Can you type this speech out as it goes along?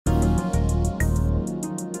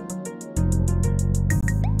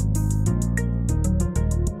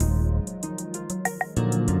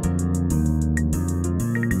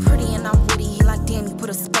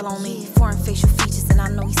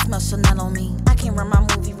smell Chanel on me. I can't run my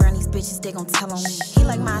movie around these bitches, they gon' tell on me. He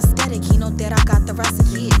like my aesthetic, he know that I got the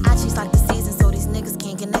recipe. I choose like the season, so these niggas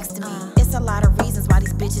can't get next to me. It's a lot of reasons why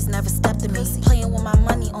these bitches never step to me. Playing with my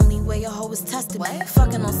money, only way a hoe is testing me.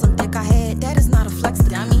 Fucking on some dick I had, that is not a flex to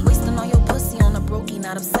me. Wasting on your pussy on a brokey,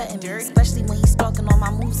 not upsetting me. Especially when he's stalking all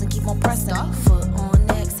my moves and keep on pressing me. Foot on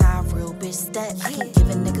next, how a real bitch step. I keep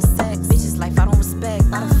giving niggas sex, bitches life I don't respect.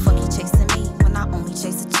 Why the fuck he chasing me when I only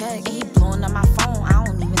chase a check? And he blowing up my phone, I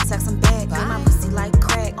don't even text him back. Get my pussy like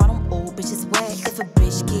crack, all them old bitches whack. If a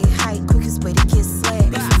bitch get hype, quickest way to get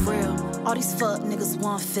slapped. Be for real, all these fuck niggas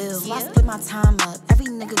want feel. So I split my time up, every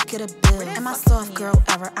nigga get a bill. Am I soft girl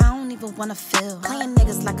ever? I don't even wanna feel. Playing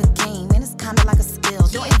niggas like a game, and it's kinda like a skill.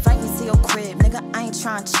 Don't invite me to your crib, nigga, I ain't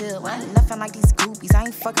trying to chill. I ain't nothing like these groupies, I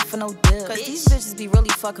ain't fucking for no deal. Cause these bitches be really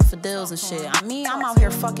fucking for deals and shit. I mean, I'm out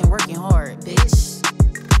here fucking working hard, bitch.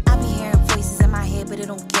 I be hearing voices in my head, but it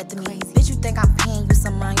don't get to me. Bitch, you think I'm paying you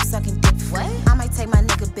some money, you sucking dick? What? I might take my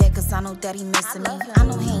nigga back, cause I know that he missing me. I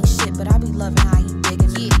know he ain't shit, but I be loving how he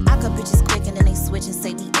digging me. I cut bitches quick and then they switch and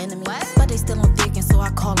say we enemies. But they still on digging, so I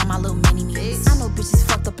call them my little mini-me's. I know bitches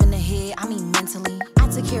fucked up in the head, I mean mentally. I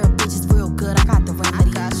take care of bitches real good, I got the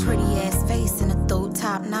remedy. Pretty ass face and a throat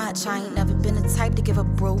top notch. I ain't never been the type to give a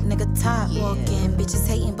broke nigga top. Walk in, bitches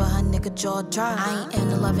hating, but her nigga jaw drop. I ain't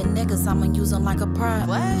into loving niggas, I'ma use them like a prop.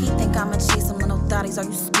 He think I'ma chase him with no thotties, are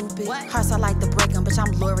you stupid? Hearts I like to break him, bitch,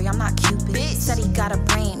 I'm Lori, I'm not Cupid. Said he got a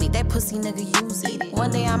brain, make that pussy nigga use it. One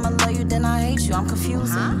day I'ma love you, then I hate you, I'm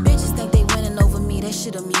confusing. Bitches think they winning over me, that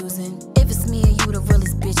shit amusing. If it's me and you, the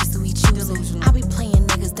realest bitches who he choosing. I be playing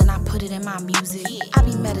niggas, then I put it in my music. I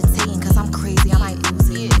be meditating, cause I'm crazy, I might lose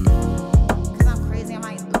it. Cause I'm crazy, I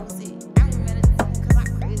might lose it. I be meditating, cause I'm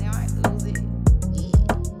crazy, I might lose it.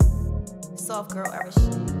 Soft girl ever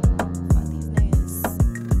shit.